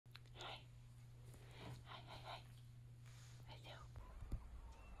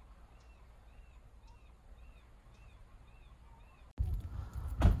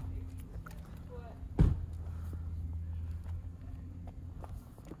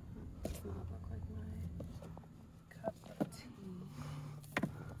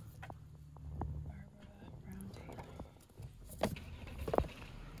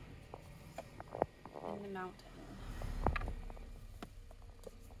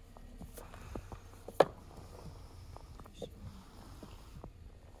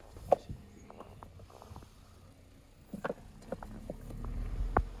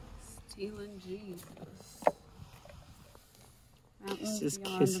Feeling Jesus.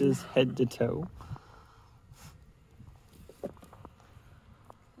 Kisses head to toe.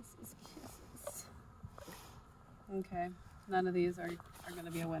 Kisses. Okay, none of these are going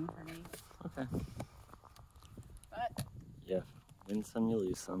to be a win for me. Okay. But yeah, win some, you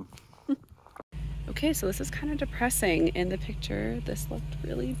lose some. Okay, so this is kind of depressing. In the picture, this looked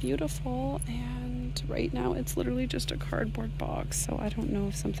really beautiful, and right now it's literally just a cardboard box, so I don't know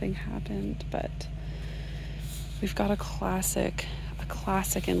if something happened, but we've got a classic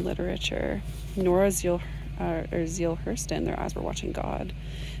in literature. Nora Zeal Hurston, Their Eyes Were Watching God.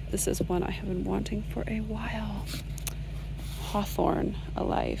 This is one I have been wanting for a while. Hawthorne, A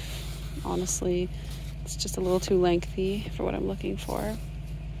Life. Honestly, it's just a little too lengthy for what I'm looking for.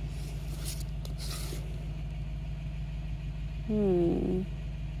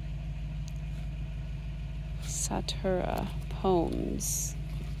 Satura, Poems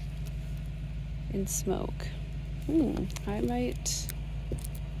in Smoke. I might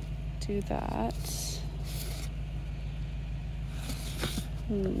do that.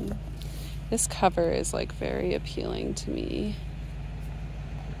 This cover is like very appealing to me.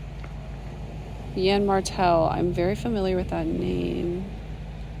 Yann Martel, I'm very familiar with that name.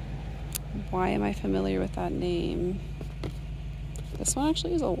 Why am I familiar with that name? This one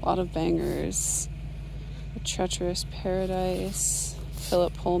actually has a lot of bangers. A Treacherous Paradise,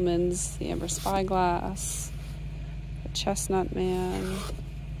 Philip Pullman's The Amber Spyglass, The Chestnut Man.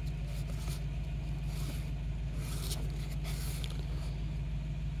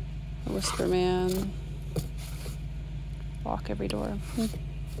 The Whisper Man. Lock Every Door.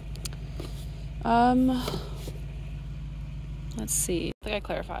 Let's see. I think I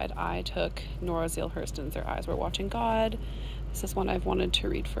clarified. I took Nora Zeal Hurston's Their Eyes Were Watching God. This is one I've wanted to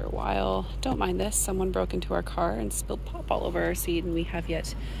read for a while. Don't mind this. Someone broke into our car and spilled pop all over our seat, and we have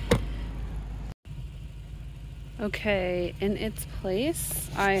yet. Okay, in its place,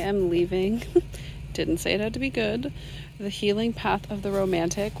 I am leaving. Didn't say it had to be good. The Healing Path of the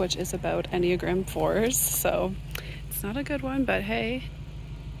Romantic, which is about Enneagram 4s. So it's not a good one, but hey,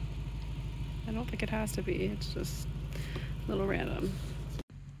 I don't think it has to be. It's just a little random.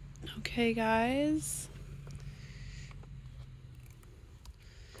 Okay, guys.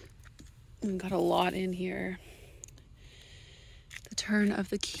 We've got a lot in here. The Turn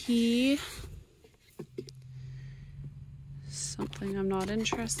of the Key. Something I'm not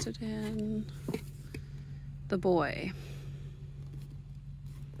interested in. The Boy.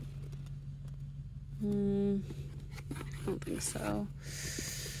 I don't think so.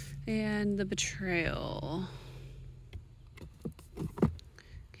 And The Betrayal.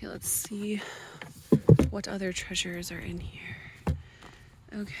 Okay, let's see what other treasures are in here.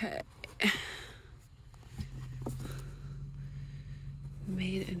 Okay.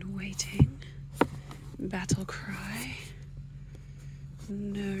 Maid in Waiting. Battle Cry.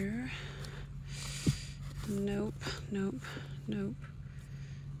 No. Nope.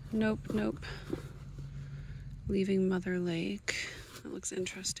 Leaving Mother Lake. That looks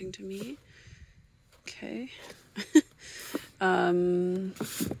interesting to me. Okay. The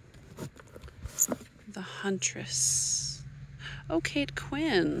Huntress. Oh, Kate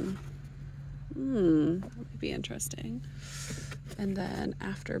Quinn. That would be interesting. And then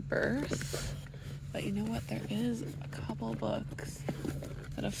Afterbirth. But you know what? There is a couple books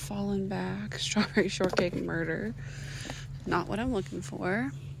that have fallen back. Strawberry Shortcake Murder. Not what I'm looking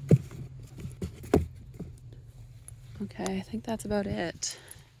for. Okay, I think that's about it.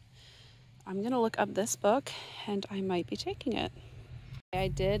 I'm gonna look up this book and I might be taking it. I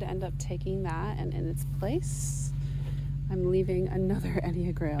did end up taking that, and in its place, I'm leaving another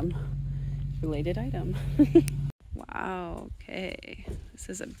Enneagram related item. Wow, okay. This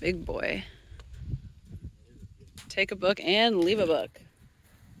is a big boy. Take a book and leave a book.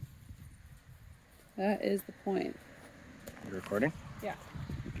 That is the point. You recording? Yeah.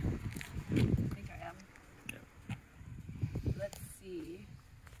 I think I am. Yeah. Let's see.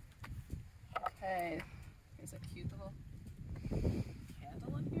 Okay. There's a cute little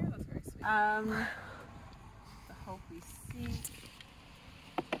candle in here. That's very sweet. The Hope We Seek.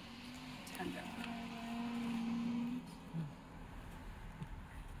 Tender.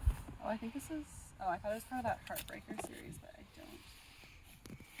 Oh, I think this is. Oh, I thought it was part of that Heartbreaker series, but I don't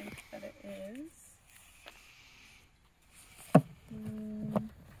think that it is.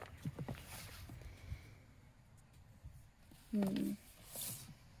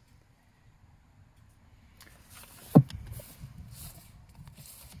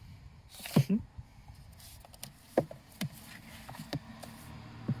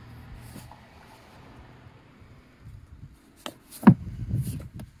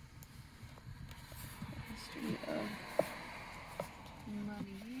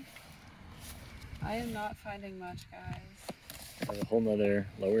 I am not finding much, guys. There's a whole nother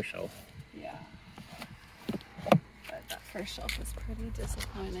lower shelf. Yeah. But that first shelf was pretty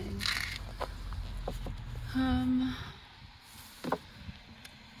disappointing.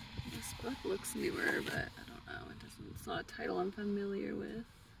 This book looks newer, but I don't know. It's not a title I'm familiar with.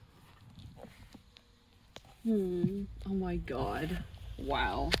 Oh my god.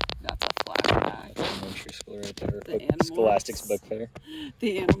 Wow. That's a flashback. Elementary school right there. The Animorphs. Scholastic's book fair.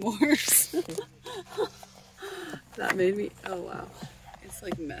 The Animorphs. That made me, oh wow. It's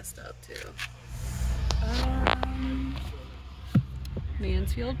like messed up too.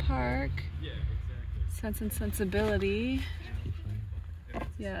 Mansfield Park. Sense and Sensibility.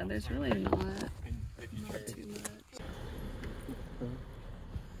 Yeah, there's really not too much.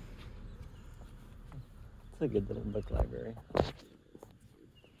 It's a good little book library.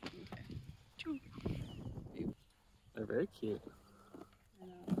 They're very cute. I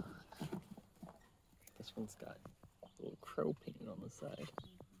know. This one's got a little crow paint on the side.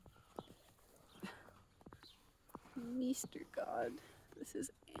 Mr. God, this is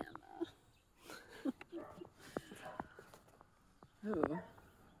Anna. Ooh,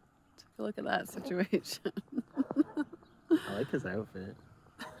 take a look at that situation. I like his outfit.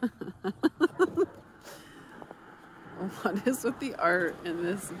 What is with the art in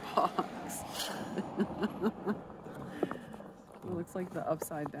this box? It looks like the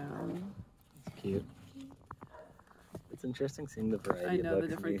upside down. It's cute. It's interesting seeing the variety I know of the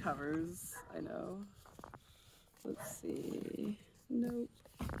books. different covers. I know. Let's see. Nope.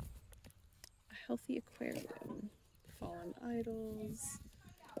 A Healthy Aquarium. Fallen Idols.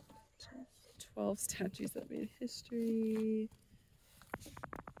 12 Statues That Made History.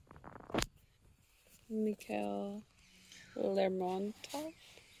 Mikhail Lermontov.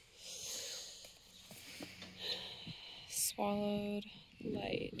 Swallowed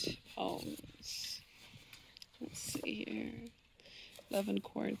Light Poems. Let's see here. Love and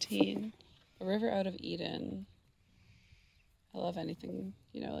Quarantine. A River Out of Eden. I love anything,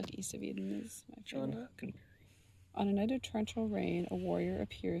 you know, like East of Eden is my favorite. On a night of torrential rain, a warrior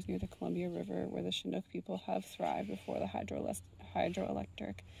appears near the Columbia River where the Chinook people have thrived before the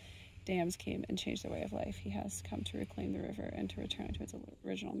hydroelectric dams came and changed their way of life. He has come to reclaim the river and to return it to its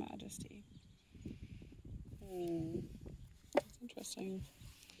original majesty. That's interesting.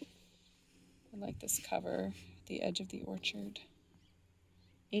 I like this cover, The Edge of the Orchard.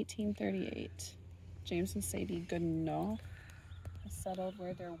 1838. James and Sadie Goodenough has settled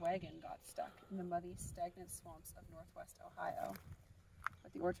where their wagon got stuck in the muddy, stagnant swamps of northwest Ohio.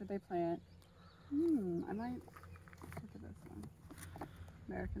 But the orchard they plant, I might look at this one.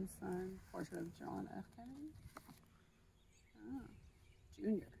 American Son, Portrait of John F. Kennedy.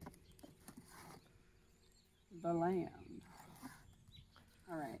 Junior. The Land.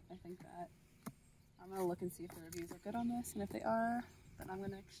 Alright, I think that I'm going to look and see if the reviews are good on this, and if they are, then I'm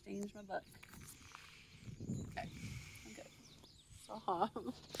going to exchange my book. Okay, I'm good. Stop.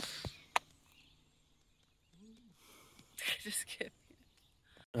 Just kidding.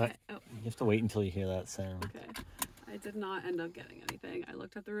 You have to wait until you hear that sound. Okay. I did not end up getting anything. I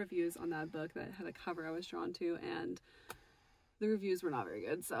looked at the reviews on that book that had a cover I was drawn to, and the reviews were not very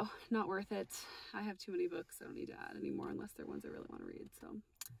good, so not worth it. I have too many books I don't need to add anymore unless they're ones I really want to read, so.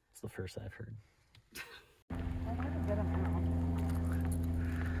 It's the first I've heard. I might have good amount.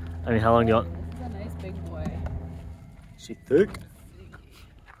 I mean, how long do you want? This is a nice big boy. Is she thick?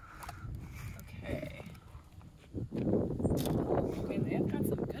 Okay. Okay, they've got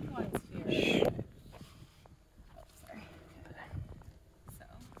some good ones here. Oh, sorry. Okay. So,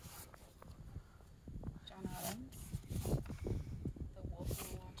 John Adams. The Wolf and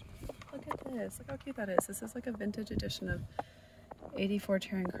the Watchman. Look at this. Look how cute that is. This is like a vintage edition of 84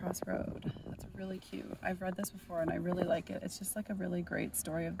 Charing Cross Road. That's really cute. I've read this before and I really like it. It's just like a really great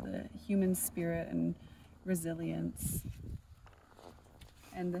story of the human spirit and resilience.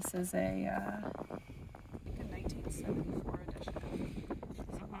 And this is a, I think a 1974 edition.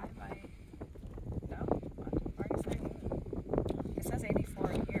 Signed by, no? What? Why are you saying that? It says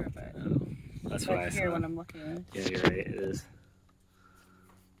 84 here, but That's like what I here saw. when I'm looking. Yeah, you're right. It is.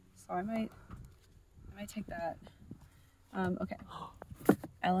 So I might take that. Okay.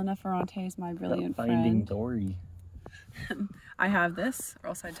 Elena Ferrante is my brilliant Finding friend. Dory. I have this, or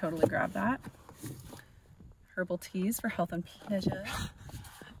else I'd totally grab that. Herbal teas for health and pleasure.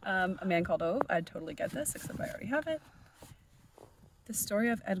 A Man Called Ove. I'd totally get this, except I already have it. The Story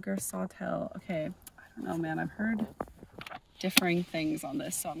of Edgar Sawtelle. Okay, I don't know, man. I've heard differing things on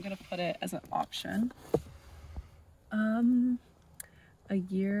this, so I'm gonna put it as an option. A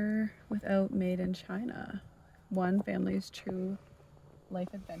Year Without Made in China. One family's true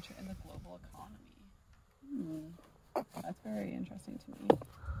life adventure in the global economy. That's very interesting to me.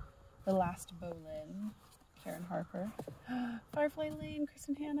 The Last Bolin, Karen Harper. Firefly Lane,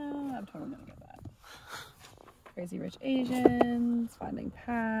 Kristen Hanna. I'm totally gonna get that. Crazy Rich Asians, Finding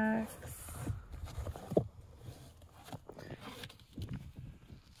Pax.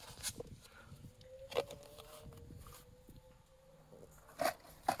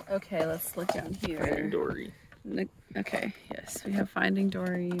 Okay, let's look down here. Finding Dory. Okay, yes, we have Finding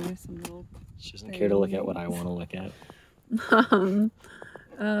Dory. Some little. She doesn't care to look at what I want to look at.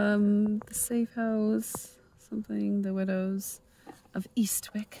 The Safe House, something. The Widows of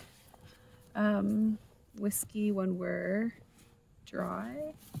Eastwick. Whiskey When We're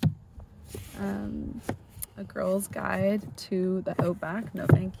Dry. A Girl's Guide to the Outback. No,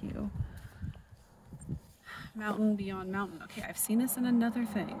 thank you. Mountain Beyond Mountain. Okay, I've seen this in another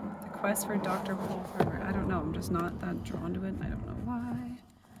thing. The Quest for Dr. Paul Farmer. I don't know. I'm just not that drawn to it, and I don't know why.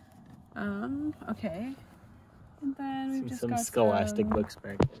 Okay. And then we've just some got Scholastic books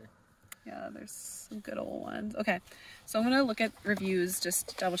back there. Yeah, there's some good old ones. Okay, so I'm gonna look at reviews,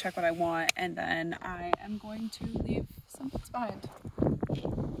 just double check what I want, and then I am going to leave some books behind.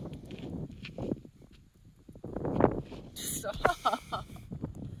 Stop.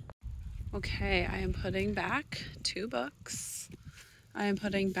 Okay, I am putting back 2 books. I am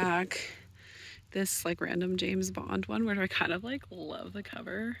putting back this like random James Bond one where I kind of like love the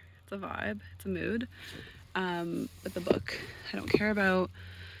cover. It's a vibe, it's a mood. But the book I don't care about.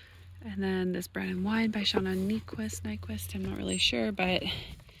 And then this Bread and Wine by Shauna Nyquist, I'm not really sure, but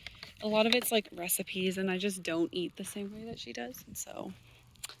a lot of it's like recipes and I just don't eat the same way that she does. And so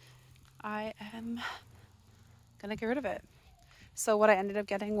I am gonna get rid of it. So what I ended up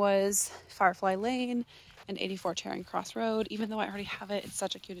getting was Firefly Lane and 84 Charing Cross Road. Even though I already have it, it's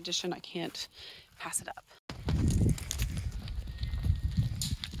such a cute edition, I can't pass it up.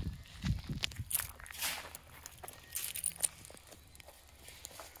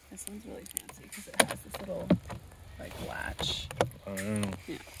 This one's really fancy because it has this little like latch. Oh.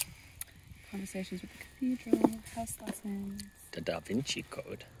 Yeah. Conversations with the Cathedral, House Lessons. The Da Vinci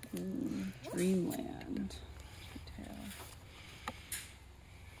Code. Dreamland. Detail.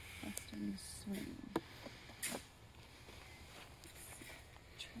 Western Swing.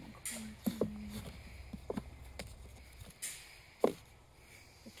 Tranquility.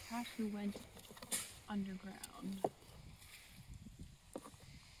 The Cat Who Went Underground.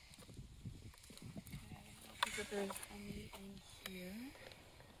 That there's anything here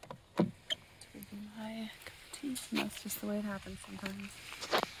to be my cup of tea, and that's just the way it happens sometimes.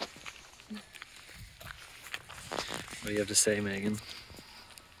 What do you have to say, Megan?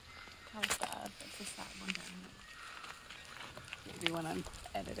 How sad. That's a sad one. Maybe when I'm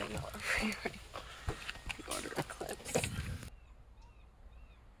editing, I'll